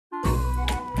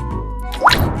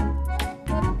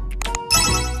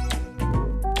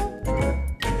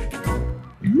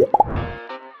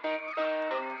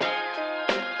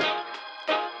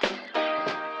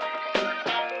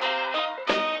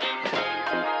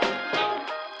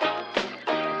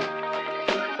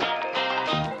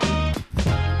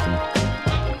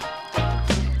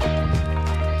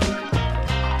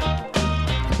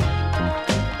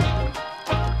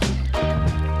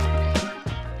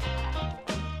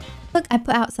Look, I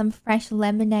put out some fresh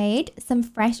lemonade, some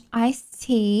fresh iced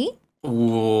tea.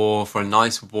 Ooh, for a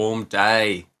nice warm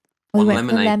day. We One went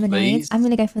for the lemonade, lemonade. please. I'm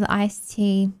gonna go for the iced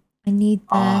tea. I need the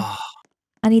Oh,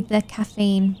 I need the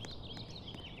caffeine.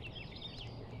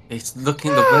 the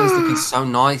weather's looking so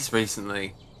nice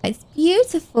recently. It's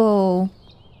beautiful.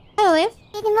 Hello, Liv.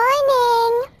 Good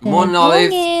morning. Morning, Good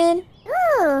Olive. morning.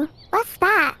 Ooh, what's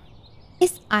that?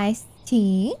 It's iced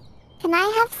tea. Can I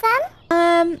have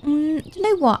some? Do you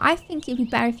know what? I think it'd be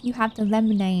better if you have the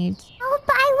lemonade. Oh,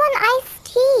 but I want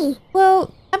iced tea.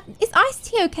 Well, is iced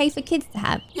tea okay for kids to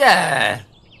have? Yeah.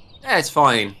 Yeah, it's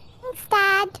fine. Thanks,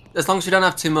 Dad. As long as you don't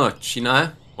have too much, you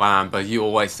know? Wow, but you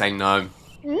always say no.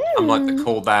 I'm like the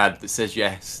cool dad that says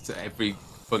yes to every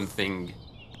fun thing.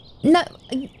 No,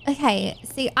 okay.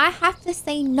 See, I have to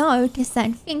say no to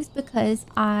certain things because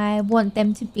I want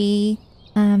them to be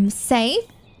safe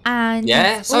and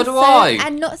Yeah, so do also- I.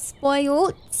 and not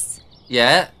spoiled.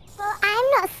 Yeah. Well,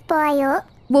 I'm not spoiled.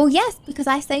 Well, yes, because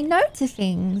I say no to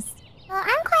things. Well,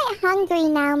 I'm quite hungry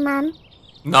now, Mum.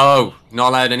 No, not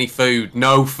allowed any food.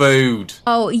 No food.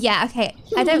 Oh, yeah, okay.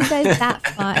 I don't go that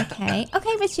far, okay. Okay,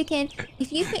 Red Chicken,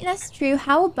 if you think that's true,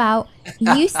 how about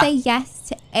you say yes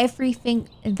to everything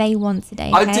they want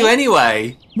today, okay? I do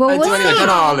anyway. Well, I we'll do anyway, see. don't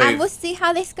I, And Olive? we'll see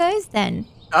how this goes then.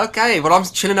 Okay, well, I'm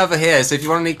chilling over here, so if you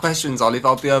want any questions, Olive,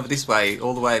 I'll be over this way.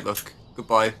 All the way, look.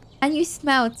 Goodbye. And you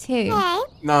smell too. Hey,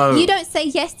 No. You don't say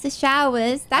yes to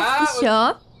showers, that's for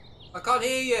sure. I can't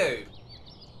hear you.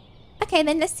 Okay,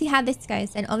 then let's see how this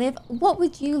goes then, Olive. What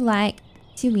would you like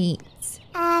to eat?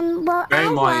 well, Bear I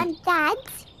in mind- want Dad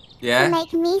to Yeah?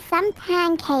 make me some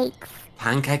pancakes.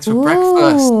 Pancakes for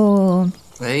breakfast. Ooh.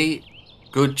 See?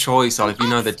 Good choice, Olive. You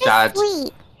know the Extra dad.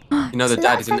 sweet. You know the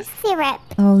dad Lots is an of syrup.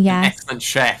 Oh, an yes. excellent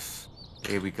chef.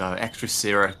 Here we go. Extra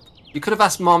syrup. You could have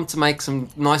asked Mom to make some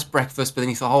nice breakfast, but then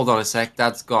you thought, hold on a sec.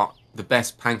 Dad's got the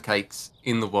best pancakes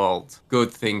in the world.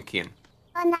 Good thinking.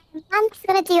 Oh, no, Mum's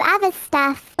gonna do other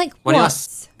stuff. Like Why don't you what?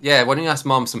 ask, yeah, why don't you ask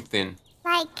Mom something?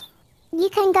 Like, you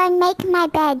can go and make my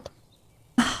bed.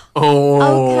 Oh.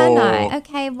 Oh, can I?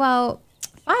 Okay, well,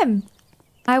 fine.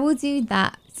 I will do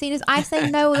that. As soon as I say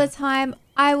no all the time,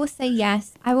 I will say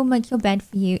yes. I will make your bed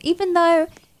for you. Even though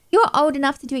you're old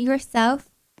enough to do it yourself,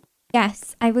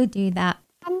 yes, I will do that.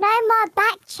 And no more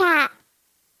back chat.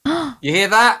 You hear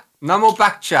that? No more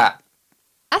back chat.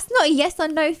 That's not a yes or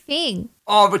no thing.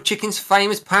 Oh, but chicken's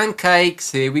famous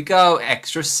pancakes. Here we go.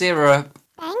 Extra syrup.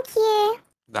 Thank you.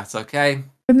 That's okay.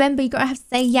 Remember, you gotta have to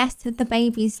say yes to the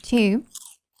babies too.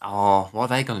 Oh, what are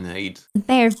they going to need?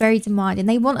 They are very demanding.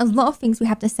 They want a lot of things we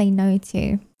have to say no to.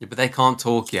 Yeah, but they can't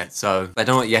talk yet, so they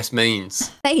don't know what yes means.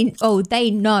 They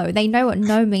know. They know what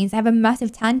no means. They have a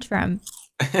massive tantrum.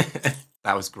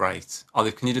 That was great.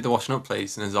 Olive, can you do the washing up,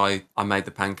 please? And as I made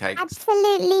the pancakes.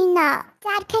 Absolutely not.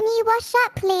 Dad, can you wash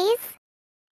up, please?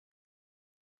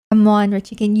 Come on, Red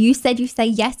Chicken. You said you say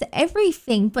yes to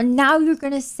everything, but now you're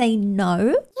gonna say no?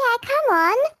 Yeah, come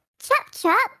on. Chop,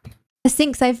 chop. The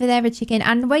sink's over there, Red Chicken.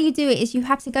 And the way you do it is you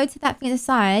have to go to that thing on the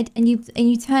side and you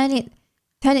turn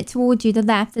it towards you, the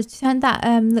left. Just turn that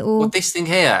little... What, this thing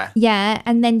here? Yeah,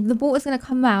 and then the water's gonna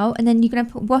come out, and then you're gonna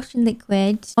put washing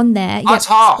liquid on there. Oh, it's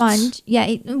hot. Sponge.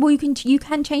 Yeah. Well, you can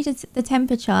change the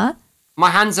temperature. My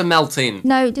hands are melting.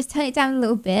 No, just turn it down a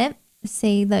little bit.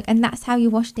 See, look, and that's how you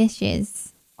wash dishes.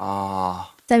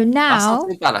 Ah, So that's now not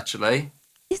too bad, actually.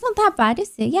 it's not that bad,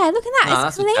 is it? Yeah, look at that. No,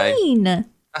 It's that's okay. clean.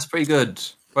 That's pretty good.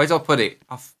 Where do I put it?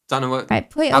 I don't know what... Right,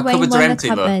 put it Our away in cupboards one are of empty,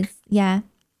 the look. cupboards. Yeah.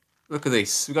 Look at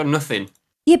this. We've got nothing.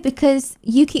 Yeah, because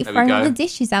you keep There we throwing all go. the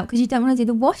dishes out because you don't want to do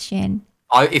the washing.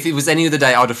 If it was any other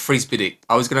day, I'd have frisbeed it.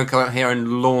 I was going to come out here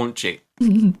and launch it. All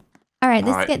right, let's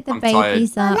Alright, get the I'm tired.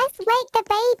 babies Well, up. let's wake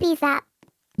the babies up.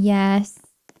 Yes.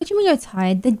 What do you mean you're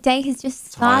tired? The day has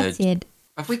just Tired. started.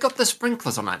 Have we got the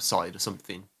sprinklers on outside or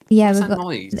something? Yeah, What's we've that got.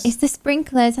 noise? It's the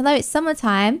sprinklers. Hello, it's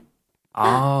summertime.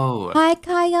 Oh. Hi,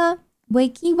 Kaya.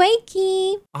 Wakey,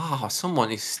 wakey. Oh,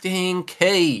 someone is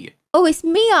stinky. Oh, it's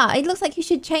Mia. It looks like you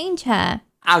should change her.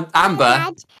 Amber,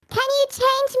 Dad, can you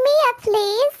change me up,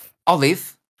 please?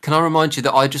 Olive, can I remind you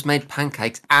that I just made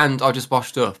pancakes and I just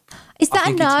washed up? Is I that a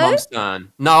think it's no? Mum's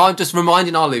turn. No, I'm just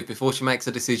reminding Olive before she makes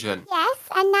a decision. Yes,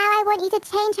 and now I want you to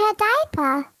change her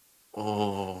diaper.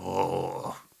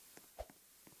 Oh.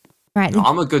 Right. No,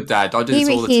 I'm a good dad. I do this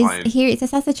Here all it the is. time. Here it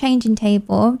says that's a changing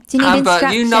table. Do you need Amber,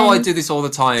 instructions? you know I do this all the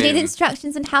time. Do you need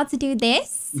instructions on how to do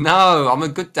this? No, I'm a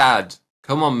good dad.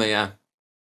 Come on, Mia.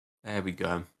 There we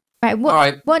go. Right. What? All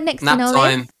right, What next, nap Olive?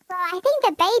 time. Well, I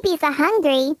think the babies are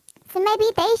hungry, so maybe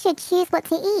they should choose what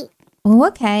to eat. Oh,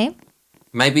 okay.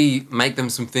 Maybe make them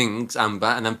some things, Amber,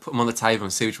 and then put them on the table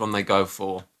and see which one they go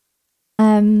for.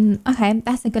 Okay,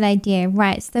 that's a good idea.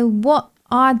 Right. So what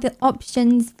are the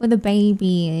options for the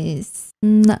babies?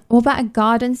 What about a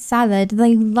garden salad?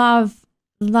 They love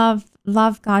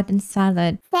garden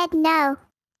salad. Said no.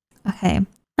 Okay.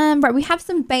 Right, we have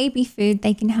some baby food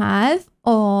they can have,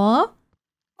 or...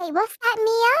 Wait, what's that,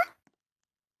 Mia?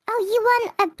 Oh, you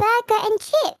want a burger and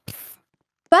chips?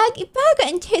 Burger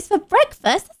and chips for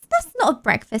breakfast? That's not a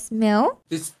breakfast meal.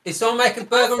 It's all making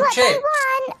burger and That's what chips. they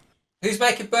want. Who's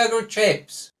making burger and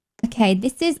chips? Okay,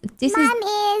 this is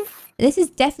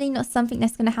definitely not something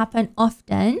that's going to happen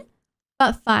often,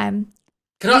 but fine.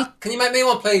 Can you make me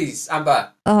one, please,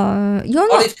 Amber? You're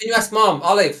not... Olive, can you ask Mom?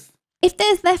 Olive. If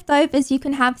there's leftovers, you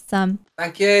can have some.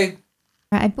 Thank you.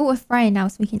 Right, I bought a fryer now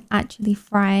so we can actually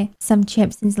fry some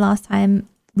chips since last time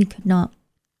we could not.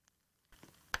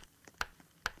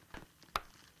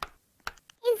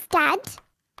 Is Dad?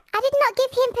 I did not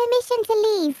give him permission to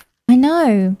leave. I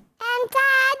know.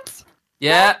 Dad?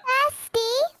 Yeah.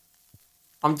 Thirsty?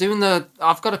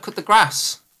 I've got to cut the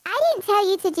grass. I didn't tell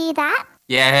you to do that.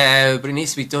 Yeah, but it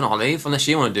needs to be done, Olive, unless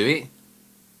you want to do it.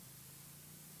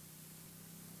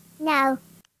 No.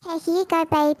 Okay, here you go,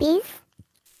 babies.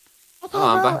 Okay, Oh,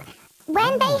 I'm well, back.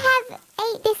 when they have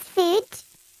ate this food,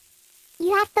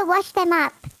 you have to wash them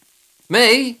up.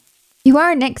 Me? You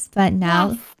are an expert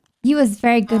now. Yes. You was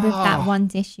very good with that Oh. one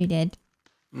dish you did.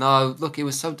 No, look, it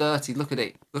was so dirty. Look at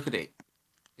it. Look at it.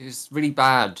 It was really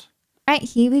bad. Right,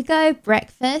 here we go.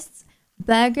 Breakfast,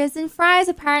 burgers and fries,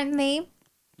 apparently.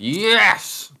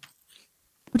 Yes!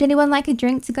 Would anyone like a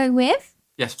drink to go with?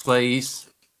 Yes, please.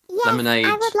 Yes, Lemonade.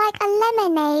 I would like a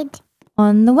lemonade.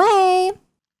 On the way.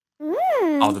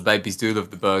 Oh, the babies do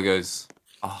love the burgers.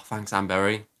 Oh, thanks,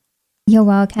 Amberry. You're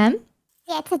welcome.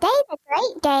 Yeah, today's a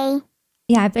great day.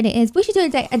 Yeah, I bet it is. We should do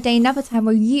a day another time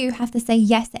where you have to say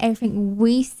yes to everything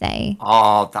we say.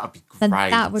 Oh, that'd be So great.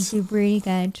 that would be really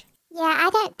good. Yeah, I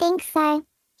don't think so.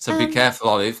 So be careful,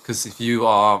 Olive, because if you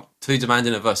are too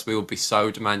demanding of us, we will be so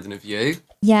demanding of you.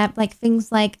 Yeah, like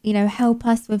things like, help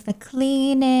us with the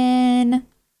cleaning,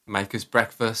 Make us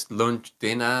breakfast, lunch,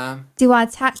 dinner, do our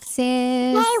taxes.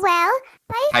 Hey, well,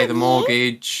 both pay of the you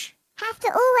mortgage. have to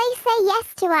always say yes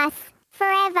to us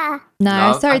forever.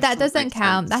 No, No, sorry, that that doesn't doesn't make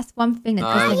count. sense. That's one thing that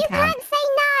No. doesn't You count. can't say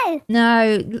no.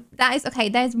 No, that is okay.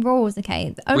 There's rules,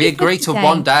 okay. Only We for agree to today.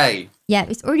 one day. Yeah,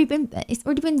 it's already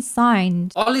been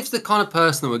signed. Olive's the kind of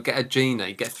person that would get a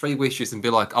genie, get 3 wishes, and be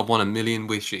like, "I want 1,000,000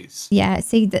 wishes." Yeah,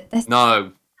 see that's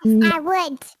No, I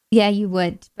would. yeah, you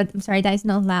would, but I'm sorry, that is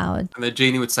not allowed. and the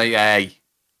genie would say, "Hey,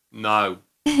 no."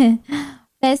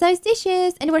 There's those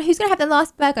dishes. Anyone who's gonna have the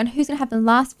last burger and who's gonna have the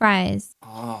last fries?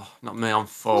 Oh, not me. I'm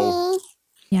full. Me.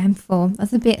 Yeah, I'm full.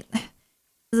 That's a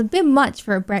bit much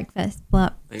for a breakfast,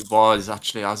 but It was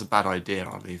actually. That was a bad idea,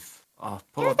 Olive. Oh, It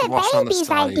put was the wash the on the baby's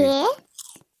side. idea.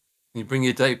 Can you bring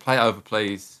your dirty plate over,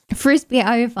 please? frisbee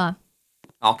over.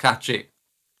 I'll catch it.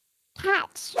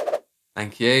 Catch.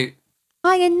 Thank you.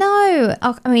 I know.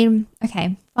 Oh, I mean,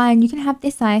 okay, fine. You can have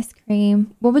this ice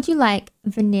cream. What would you like?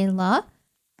 Vanilla,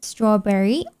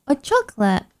 strawberry, or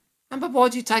chocolate? Amber, why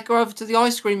did you take her over to the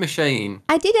ice cream machine?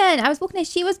 I didn't. I was walking and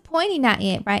she was pointing at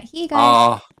it. Right, here you go.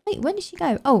 Oh, Wait, when did she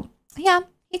go? Oh, yeah.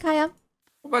 Here, Kaya.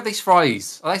 what about these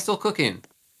fries? Are they still cooking?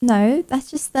 No, that's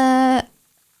just the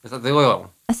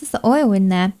oil? oil in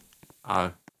there.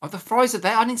 Oh, the fries are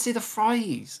there. I didn't see the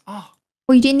fries. Oh,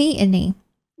 Well, you didn't eat any.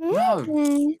 no.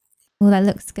 Mm. Well, that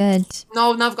looks good.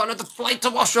 No, now I've got another plate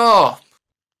to wash up.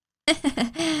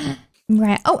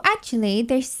 Right. Oh, actually,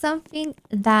 there's something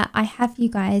that I have you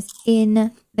guys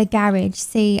in the garage.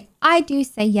 See, I do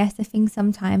say yes to things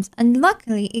sometimes. And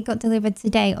luckily, it got delivered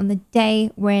today on the day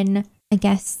when, I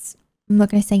guess, I'm not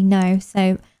going to say no.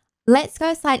 So let's go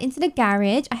outside into the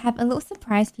garage. I have a little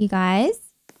surprise for you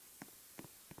guys.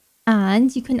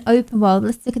 And you can open, well,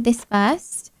 let's look at this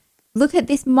first. Look at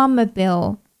this mama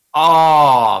bill.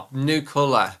 Oh, new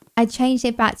colour. I changed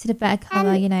it back to the better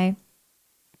colour,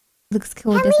 Looks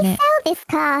cool, Can doesn't we it? sell this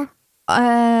car?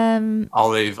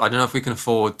 Olive, I don't know if we can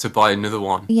afford to buy another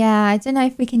one. Yeah, I don't know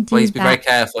if we can do Please be very that.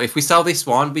 careful. If we sell this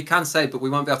one, we can save, but we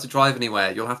won't be able to drive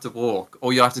anywhere. You'll have to walk,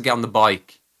 or you'll have to get on the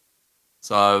bike.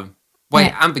 So, wait,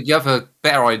 Yeah. Amber, you have a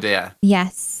better idea.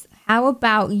 Yes. How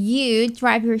about you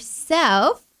drive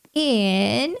yourself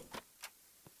in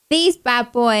these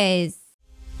bad boys?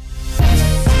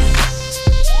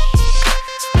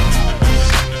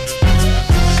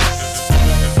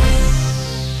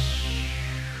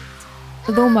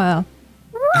 The lawnmower.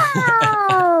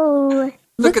 Whoa!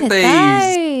 Look at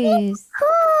these. those.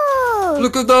 Cool!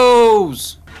 Look at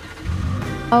those.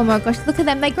 Oh my gosh, look at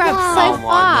them. They grow up Yeah. so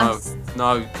fast.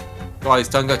 No. Guys,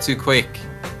 don't go too quick.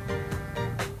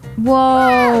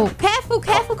 Whoa. Careful,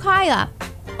 Kaya.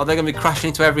 Are they going to be crashing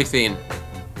into everything?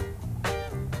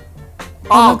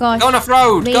 Oh my gosh. Going off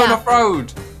road. Mia. Going off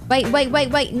road.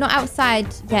 Wait. Not outside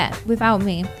yet. Without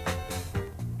me.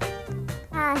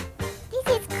 This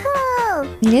is cool.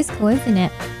 It is cool, isn't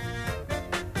it?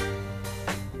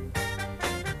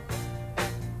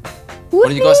 Why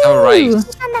don't you guys have a race?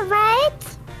 On the road?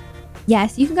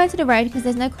 Yes, you can go to the road because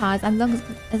there's no cars as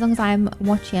long as I'm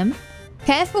watching.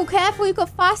 Careful, you've got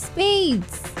fast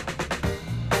speeds.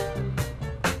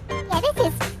 Yeah, this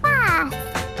is fast.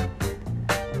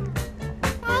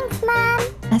 Thanks, Mum.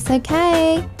 That's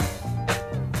okay.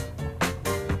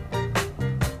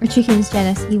 The chicken's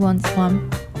jealous, he wants one.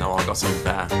 No, I got something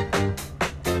better.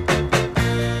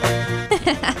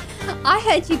 I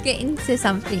heard you get into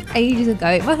something ages ago.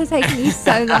 It must have taken you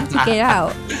so long to get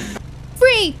out.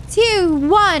 3, 2,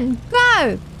 1,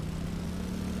 go!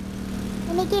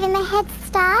 Let me give him a head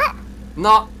start.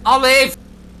 No, Olive.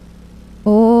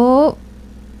 Oh.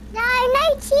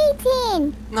 No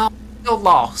cheating. No, you're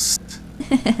lost.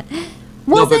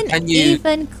 Wasn't can you-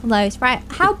 even close. Right,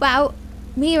 how about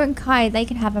Mia and Kai, they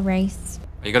can have a race.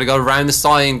 You gotta go around the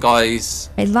sign, guys.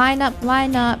 Okay, line up.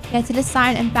 Go to the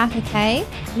sign and back, okay?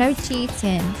 No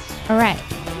cheating. All right.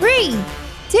 3,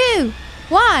 2,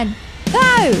 1,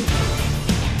 go!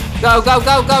 Go, go,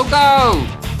 go, go, go!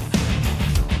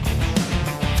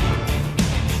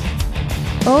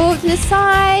 Oh, to the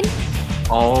sign.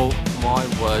 Oh my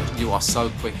word, you are so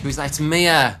quick. Who's that? It's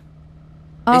Mia.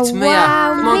 Oh, It's Mia.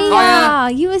 wow, Come on, Mia.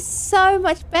 Kaya. You were so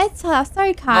much better.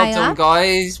 Sorry, Kaya. Well done,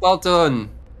 guys. Well done.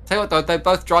 Tell you what, though, they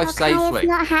both drive Kaya's safely.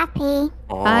 not happy.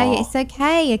 Oh. It's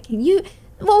okay.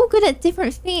 We're all good at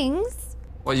different things.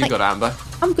 What you got, Amber?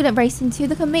 I'm good at racing too.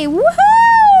 Look at me.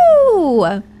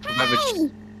 Woohoo! Hey!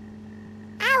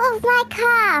 Out of my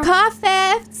car. Car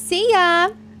theft. See ya.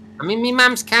 I'm in me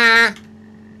mum's car.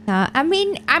 I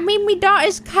mean, my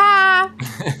daughter's car.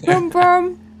 Boom,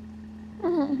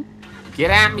 boom.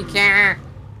 Get out me car.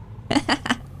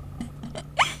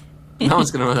 No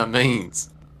one's gonna know what that means.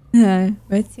 No,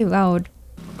 we're too old.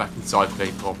 Back inside,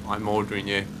 people. I'm ordering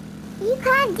you. You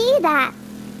can't do that.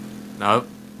 No.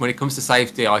 When it comes to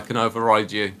safety, I can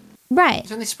override you. Right.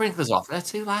 Turn the sprinklers off. They're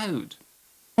too loud.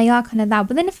 They are kind of loud,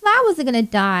 but then the flowers are gonna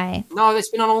die. No, it's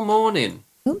been on all morning.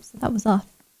 Oops, that was off.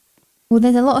 Well,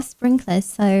 there's a lot of sprinklers,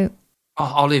 so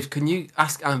Oh, Olive, can you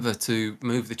ask Amber to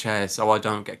move the chair so I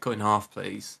don't get cut in half,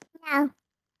 please? No.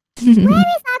 Where is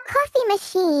our coffee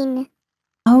machine?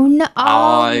 Oh no!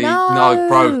 Oh No, it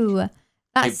broke.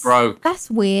 no! It broke. That's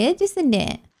weird, isn't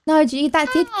it? No, gee,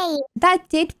 Hey, that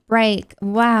did break.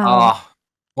 Wow. Ah,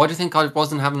 why do you think I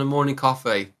wasn't having a morning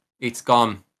coffee? It's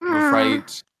gone, I'm Ah. afraid.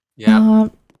 Yeah,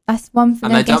 Oh, that's one thing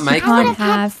And I they don't guess you make I would can't have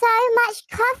had have. so much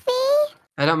coffee.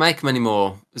 they don't make them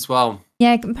anymore as well.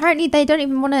 Yeah, apparently they don't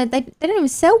even want to. They don't even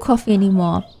sell coffee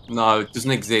anymore. No, it doesn't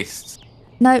exist.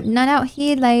 Nope, none out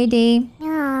here, lady.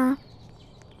 Oh.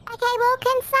 Okay, well,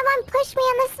 can someone push me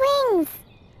on the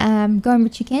swings? Going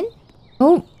with chicken.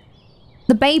 Oh,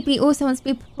 the baby also wants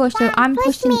to be pushed, so Dad, I'm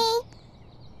push pushing. me.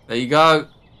 There you go.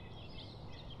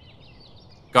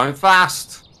 Going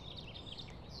fast.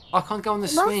 I can't go on the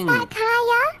What's swing. that,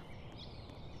 Kaya?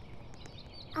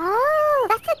 Oh,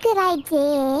 that's a good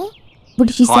idea. What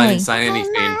did she I say? didn't say Hey,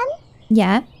 anything. Mum,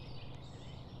 Yeah.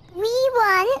 we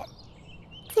want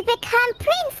to become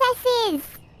princesses.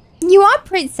 You are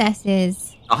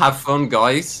princesses. I'll have fun,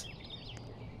 guys.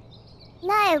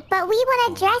 No, but we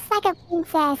want to dress like a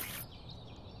princess.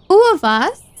 All of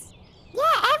us.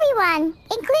 Yeah, everyone,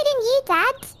 including you,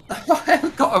 Dad. I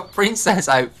haven't got a princess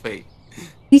outfit.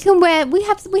 You can wear. We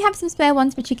have some spare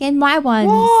ones for chicken. My ones.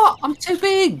 What? I'm too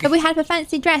big. But we have a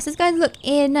fancy dress. Let's go and look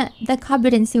in the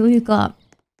cupboard and see what we've got.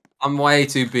 I'm way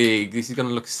too big. This is going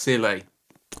to look silly.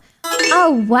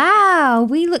 Oh wow,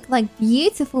 we look like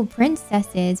beautiful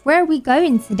princesses. Where are we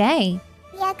going today?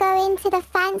 We are going to the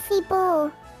fancy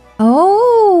ball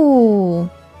Oh,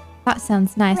 that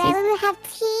sounds nice. where we will have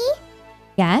tea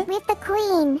Yeah, with the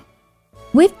queen,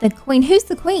 with the queen. Who's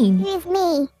the queen? who is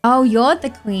me. Oh, you're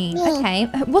the queen. Yeah. Okay,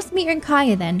 what's Mia and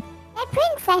Kaya then? They're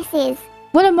princesses.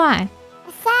 What am I?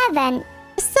 A servant.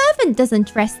 A servant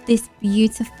doesn't dress this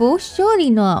beautiful. Surely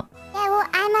not. Yeah, well,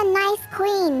 I'm a nice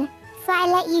queen, so I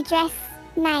let you dress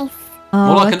nice. Oh,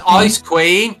 More like an okay. ice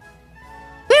queen.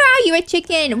 Where are you, a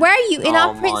chicken? Where are you in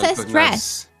our my princess goodness.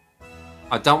 dress?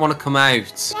 I don't want to come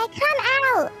out. Yeah, come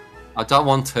out. I don't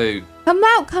want to. Come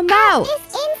out, come out.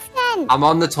 This instant. I'm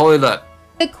on the toilet.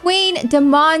 The queen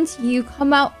demands you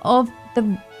come out of the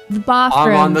bathroom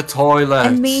I'm on the toilet.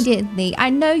 immediately. I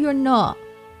know you're not.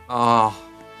 Oh,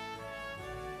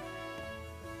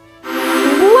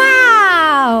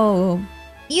 Wow!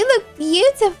 You look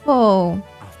beautiful.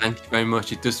 thank you very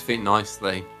much. It does fit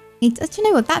nicely. Do you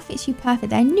know what? That fits you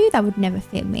perfectly. I knew that would never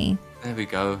fit me. There we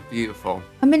go. Beautiful.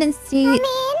 Come in and see Come in.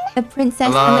 the princess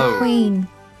and Hello. the queen.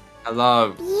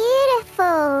 Hello.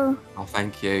 Beautiful. Oh,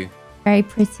 thank you. Very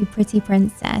pretty, pretty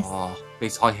princess. Oh,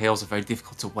 these high heels are very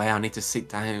difficult to wear. I need to sit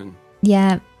down.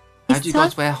 Yeah. How It's do you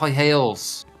tough. guys wear high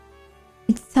heels?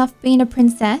 It's tough being a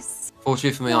princess.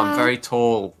 Fortunately for me, Yeah. I'm very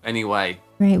tall anyway.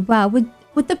 Right. Well,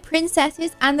 would the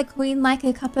princesses and the queen like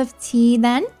a cup of tea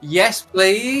then? Yes,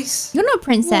 please. You're not a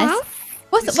princess.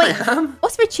 Yes. Yes, I am.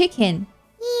 What's for chicken?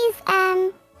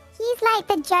 He's like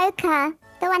the Joker,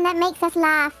 the one that makes us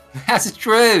laugh. That's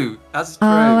true. That's true.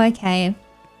 Oh, okay. I'm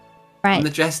Right. the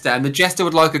jester, and the jester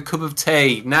would like a cup of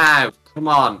tea now. Come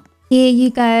on. Here you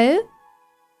go.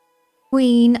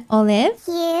 Queen Olive.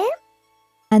 Here.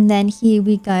 And then here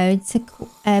we go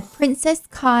to Princess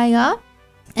Kaya.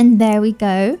 And there we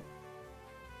go.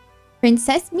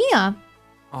 Princess Mia.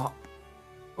 Oh,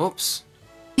 oops.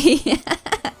 Pretty.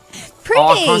 Oh,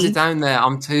 I can't sit down there.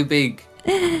 I'm too big.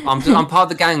 I'm part of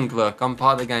the gang. Look, I'm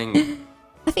part of the gang.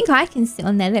 I think I can sit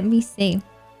on there. Let me see.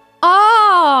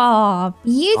 Oh,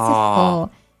 beautiful. Oh.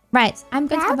 Right, I'm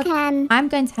going Welcome.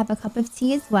 to have a cup of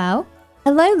tea as well.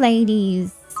 Hello,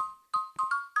 ladies.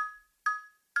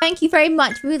 Thank you very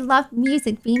much. We would love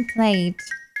music being played.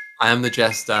 I am the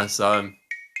jester, so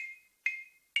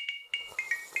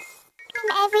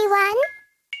Welcome everyone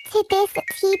to this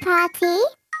tea party.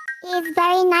 It's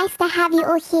very nice to have you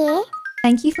all here.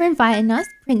 Thank you for inviting us,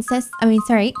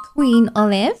 Queen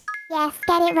Olive. Yes,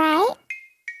 get it right.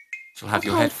 she'll have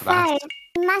your head for that. So,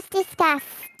 we must discuss.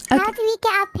 Okay. How do we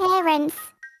get our parents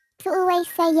to always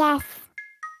say yes?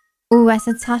 Oh, that's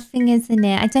a tough thing, isn't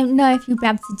it? I don't know if you'll be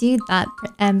able to do that,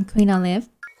 Queen Olive.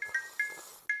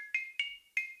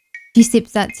 She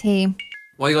sips that tea.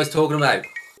 What are you guys talking about?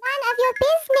 None of your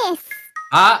business.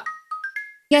 Ah,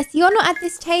 Yes, you're not at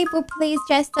this table, please,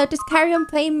 Jester. Just carry on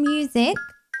playing music.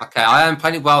 okay. I am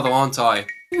playing it well, though, aren't I?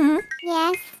 Mm-hmm.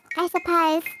 Yes, I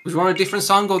suppose. Was you want a different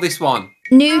song or this one?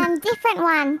 Different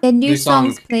one. The new New song.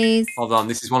 songs, please. Hold on,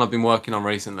 this is one I've been working on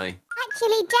recently.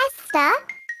 Actually, Jester,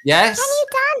 Yes. can you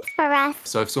dance for us?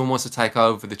 So if someone wants to take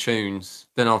over the tunes,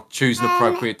 then I'll choose an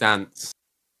appropriate dance.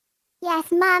 Yes,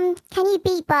 Mum, can you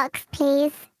beatbox,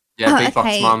 please? Yeah, Oh, beatbox,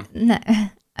 okay. mum. No,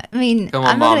 I mean, Come on,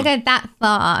 I'm not Mum. gonna go that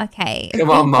far. Okay. Come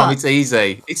on, mum. Beatbox. It's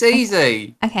easy. It's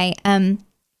easy. Okay.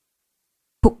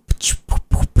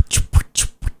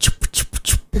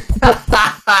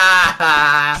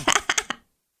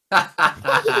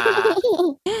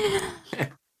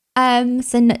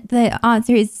 The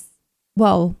answer is,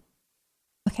 well,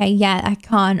 okay, yeah, I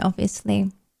can't,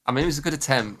 obviously. I mean, it was a good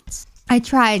attempt. I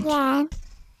tried. Yeah.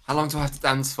 How long do I have to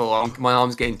dance for? My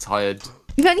arm's getting tired.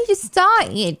 You've only just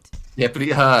started. Yeah, but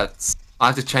it hurts. I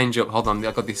have to change up. Hold on,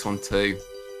 I got this one too.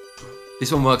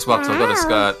 This one works well because I've got a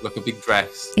skirt, like a big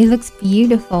dress. It looks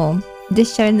beautiful.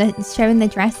 Just showing the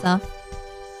dress off.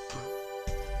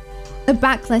 The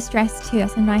backless dress too.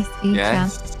 That's a nice feature.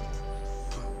 Yes.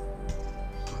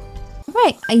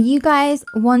 Right, are you guys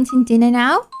wanting dinner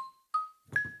now?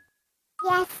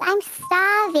 Yes, I'm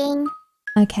starving.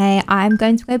 Okay, I'm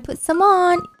going to go put some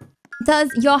on.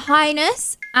 Does Your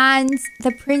Highness and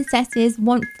the princesses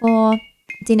want for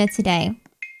dinner today?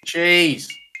 Cheese.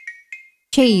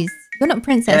 Cheese. You're not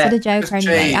princess, Yeah, you're the Joker just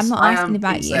anyway. cheese. I'm not I asking am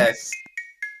about you. princess.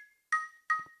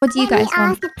 What do you Let guys me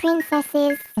want? ask the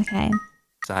princesses. Okay.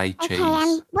 Say cheese.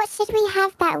 Okay, what should we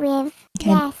have that with?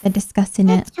 Okay, Yes, they're discussing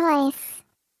good it. choice.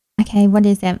 Okay, what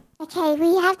is it? Okay,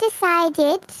 we have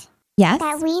decided Yes?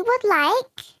 that we would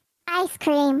like ice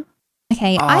cream.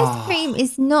 Okay, Oh. ice cream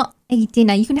is not a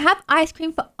dinner. You can have ice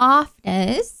cream for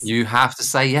afters. You have to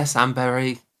say yes,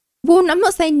 Amberry. Well, I'm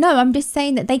not saying no. I'm just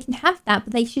saying that they can have that,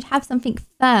 but they should have something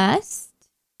first.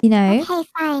 You know? Okay,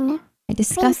 fine. I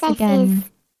discuss Princesses. again.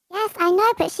 Yes, I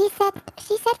know, but she said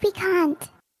we can't.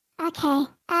 Okay.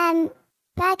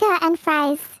 Burger and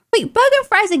fries. Wait, burger and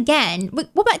fries again? Wait,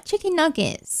 what about chicken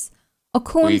nuggets? Or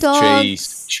corn With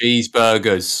dogs?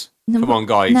 cheeseburgers. No, Come on,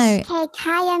 guys. No. Okay,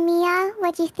 Kaya, Mia,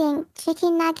 what do you think?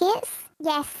 Chicken nuggets?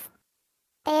 Yes,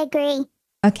 they agree.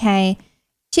 Okay.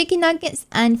 Chicken nuggets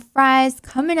and fries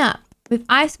coming up with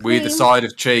ice cream. With a side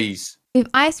of cheese. With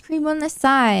ice cream on the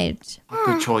side.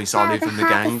 Good choice, That Olive was and a the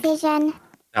hard gang. decision.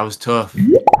 That was tough.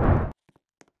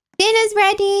 Dinner's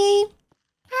ready.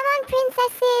 Come on,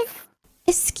 princesses.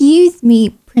 Excuse me,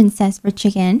 Princess for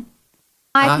Chicken.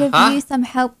 I could Huh? use some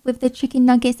help with the chicken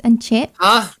nuggets and chips.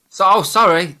 Huh? Oh,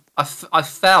 sorry. I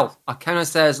fell. I came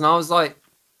downstairs and I was like,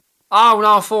 oh,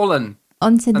 no, I've fallen.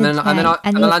 Onto the And then tray. I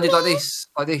you- landed like this.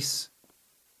 Like this.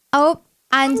 Oh,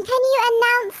 and And can you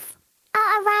announce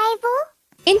our arrival?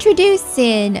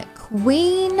 introducing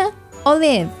Queen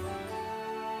Olive.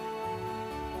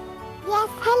 Yes,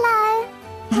 hello.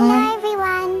 Hi. Hello,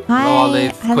 everyone. Hi, Hello,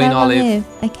 Olive. hello, Queen Olive.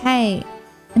 Okay,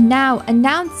 and now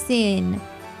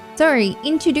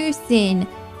introducing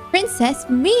Princess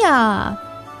Mia.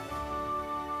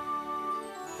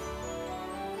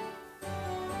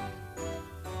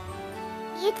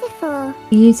 Beautiful.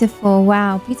 Beautiful,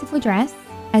 wow, beautiful dress.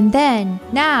 And then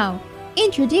now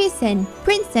introducing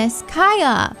Princess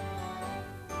Kaya.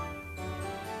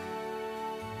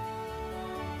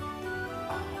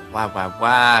 Wow, wow,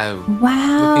 wow.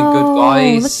 Wow, Looking good,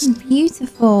 guys. Looking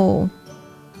beautiful.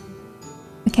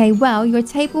 Okay, well, your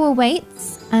table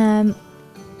awaits.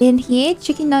 In here,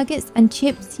 chicken nuggets and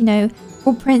chips. You know,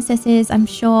 all princesses, I'm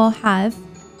sure, have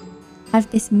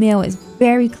this meal. It's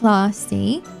very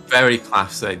classy. Very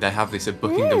classy. They have this at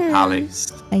Buckingham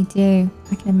Palace. They do.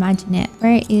 I can imagine it.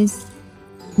 Where is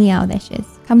Mia? Oh, there she is.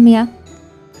 Come, Mia.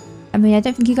 I mean, I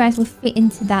don't think you guys will fit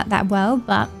into that well,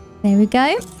 but there we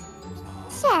go.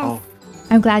 Sure. Oh,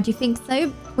 I'm glad you think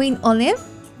so, Queen Olive.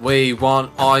 we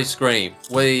want ice cream.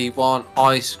 We want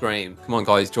ice cream. Come on,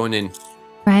 guys, join in.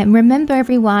 Right, and remember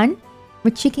everyone,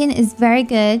 our chicken is very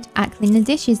good at cleaning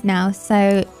dishes now.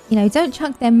 So, you know, don't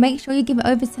chuck them. Make sure you give it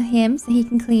over to him so he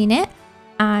can clean it.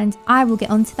 And I will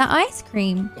get onto that ice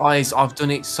cream. Guys, I've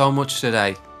done it so much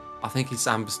today. I think it's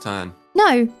Amber's turn.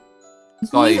 No,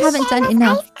 Guys. you haven't done Share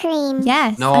enough. ice cream.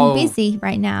 Yes, No. I'm busy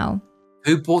right now.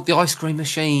 Who bought the ice cream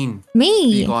machine? Me.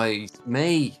 You guys,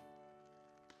 me.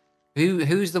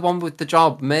 Who's the one with the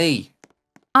job? Me.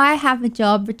 I have a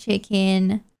job for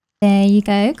chicken. There you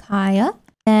go, Kaya.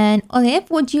 And Olive,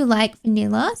 would you like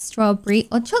vanilla, strawberry,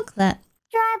 or chocolate?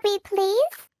 Strawberry, please.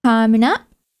 Coming up.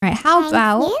 Right, how Thank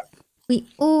about you. we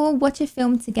all watch a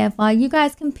film together? You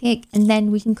guys can pick and then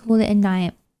we can call it a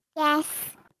night. Yes.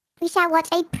 We shall watch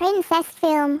a princess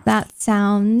film. That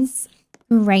sounds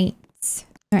great.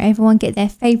 All right, everyone get their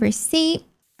favorite seat.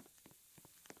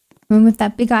 One with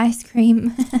that big ice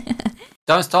cream.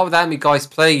 Don't start without me, guys,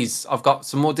 please. I've got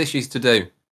some more dishes to do.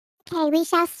 Okay, we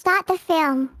shall start the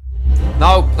film.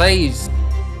 No, please.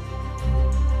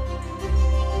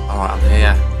 Alright, I'm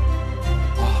here.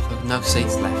 Oh, there are no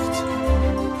seats left.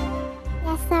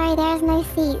 Yes, sorry, there's no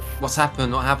seats. What's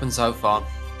happened? What happened so far?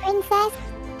 Princess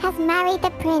has married the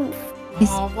prince.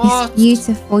 Oh, what? It's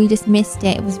beautiful. You just missed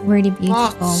it. It was really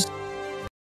beautiful. What?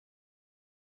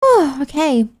 Oh,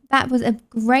 okay, that was a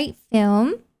great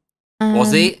film.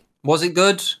 Was it? Was it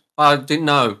good? I didn't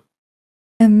know.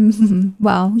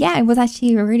 Well, yeah, it was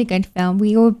actually a really good film.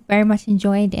 We all very much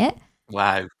enjoyed it.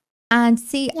 Wow. And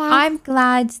see, Yeah. I'm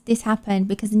glad this happened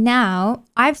because now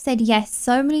I've said yes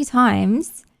so many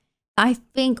times that I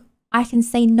think I can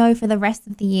say no for the rest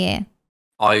of the year.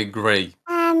 I agree.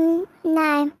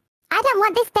 No. I don't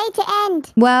want this day to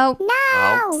end. Well,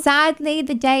 No! sadly,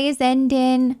 the day is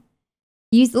ending.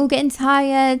 You're all getting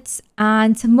tired.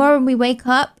 And tomorrow when we wake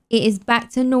up, it is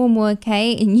back to normal,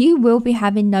 okay? And you will be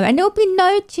having no. And there'll be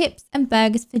no chips and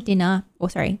burgers for dinner. Or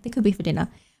sorry, they could be for dinner.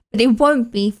 But it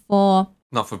won't be for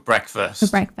Not for breakfast.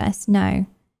 breakfast, no.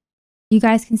 You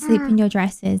guys can sleep in your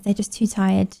dresses. They're just too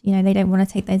tired. You know, they don't want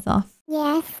to take those off.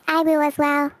 Yes, I will as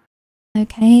well.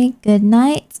 Okay, good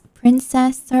night,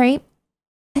 princess. Sorry.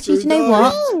 Actually, do you know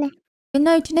what? Queen!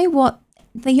 No, do you know what?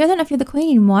 You don't know if you're the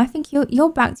queen anymore. I think you're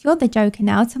back. You're the joker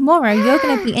now. Tomorrow, you're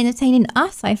going to be entertaining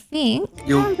us, I think.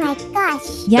 You'll Oh my gosh.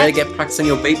 better Yep, get practicing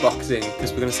your beatboxing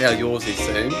because we're going to see how yours is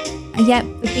soon. yep,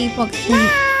 the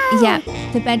beatboxing. Yep,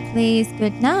 to bed, please.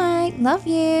 Good night. Love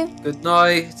you. Good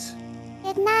night.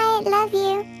 Good night, love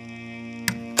you.